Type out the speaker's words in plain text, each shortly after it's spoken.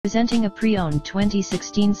Presenting a pre-owned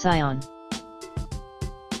 2016 Scion.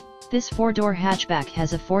 This 4-door hatchback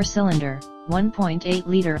has a 4-cylinder,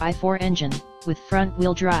 1.8-liter i4 engine, with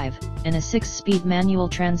front-wheel drive, and a 6-speed manual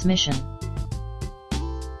transmission.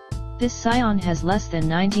 This Scion has less than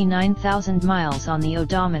 99,000 miles on the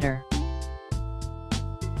odometer.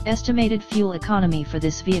 Estimated fuel economy for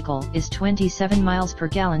this vehicle is 27 miles per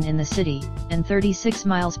gallon in the city, and 36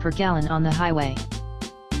 miles per gallon on the highway.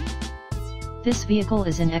 This vehicle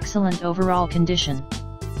is in excellent overall condition.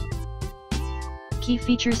 Key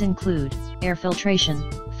features include air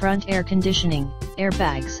filtration, front air conditioning,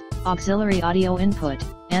 airbags, auxiliary audio input,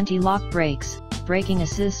 anti-lock brakes, braking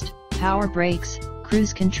assist, power brakes,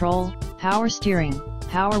 cruise control, power steering,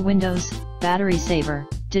 power windows, battery saver,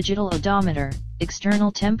 digital odometer,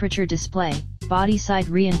 external temperature display, body side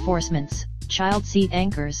reinforcements, child seat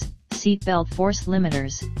anchors, seat belt force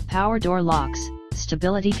limiters, power door locks,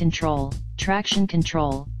 stability control, traction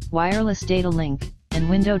control, wireless data link, and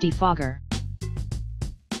window defogger.